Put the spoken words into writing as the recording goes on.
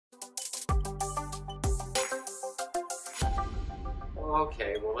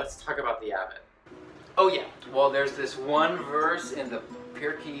Okay, well, let's talk about the Avot. Oh yeah, well there's this one verse in the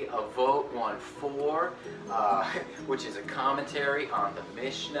Pirkei Avot 1:4, which is a commentary on the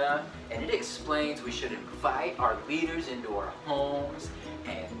Mishnah, and it explains we should invite our leaders into our homes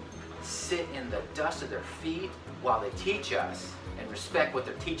and sit in the dust of their feet while they teach us and respect what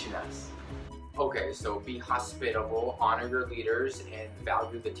they're teaching us. Okay, so be hospitable, honor your leaders, and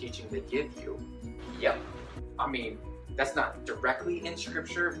value the teaching they give you. Yep. I mean, that's not directly in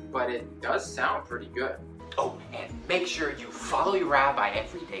scripture, but it does sound pretty good. Oh, and make sure you follow your rabbi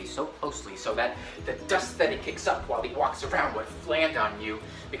every day so closely so that the dust that he kicks up while he walks around would land on you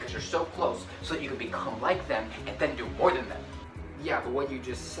because you're so close, so that you can become like them and then do more than them. Yeah, but what you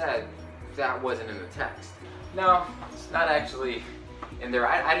just said, that wasn't in the text. No, it's not actually in there.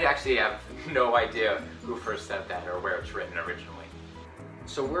 I actually have no idea who first said that or where it's written originally.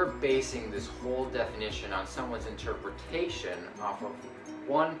 So we're basing this whole definition on someone's interpretation off of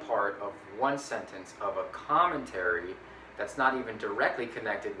one part of one sentence of a commentary that's not even directly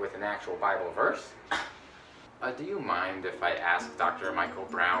connected with an actual Bible verse? Do you mind if I ask Dr. Michael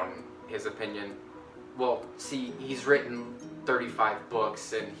Brown his opinion? Well, see, he's written 35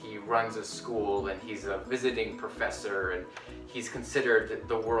 books and he runs a school and he's a visiting professor and he's considered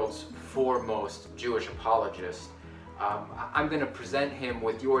the world's foremost Jewish apologist. I'm going to present him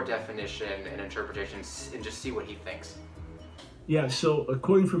with your definition and interpretation and just see what he thinks. Yeah, so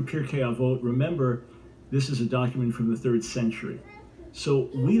according from Pirkei Avot, remember, this is a document from the 3rd century. So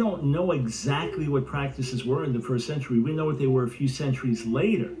we don't know exactly what practices were in the 1st century. We know what they were a few centuries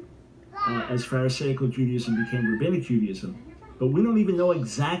later, as Pharisaical Judaism became Rabbinic Judaism. But we don't even know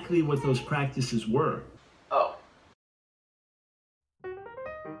exactly what those practices were. Oh.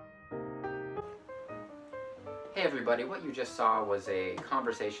 Hey everybody, what you just saw was a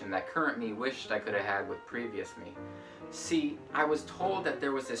conversation that current me wished I could have had with previous me. See, I was told that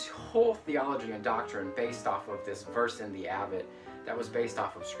there was this whole theology and doctrine based off of this verse in the Avot that was based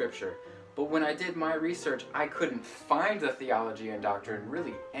off of scripture. But when I did my research, I couldn't find the theology and doctrine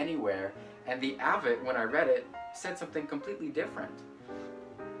really anywhere, and the Avot, when I read it, said something completely different.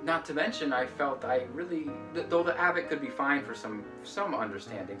 Not to mention, I felt though the Avot could be fine for some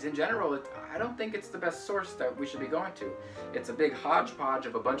understandings, in general, I don't think it's the best source that we should be going to. It's a big hodgepodge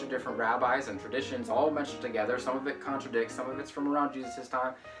of a bunch of different rabbis and traditions all meshed together. Some of it contradicts, some of it's from around Jesus'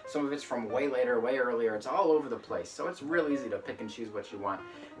 time, some of it's from way later, way earlier. It's all over the place, so it's real easy to pick and choose what you want.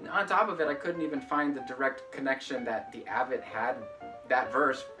 And on top of it, I couldn't even find the direct connection that the Avot had, that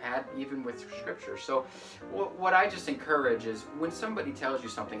verse had, even with scripture. So what I just encourage is when somebody tells you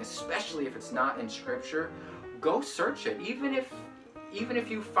something, especially if it's not in scripture, go search it. Even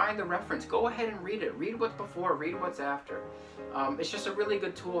if you find the reference, go ahead and read it. Read what's before, read what's after. It's just a really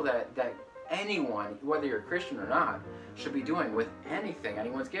good tool that anyone, whether you're a Christian or not, should be doing with anything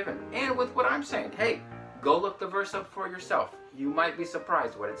anyone's given. And with what I'm saying, hey, go look the verse up for yourself. You might be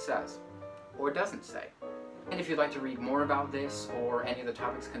surprised what it says or doesn't say. And if you'd like to read more about this or any of the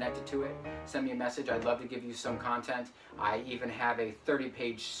topics connected to it, send me a message. I'd love to give you some content. I even have a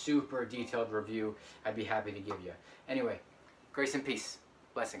 30-page super detailed review I'd be happy to give you. Anyway, grace and peace.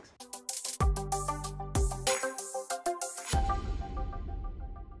 Blessings.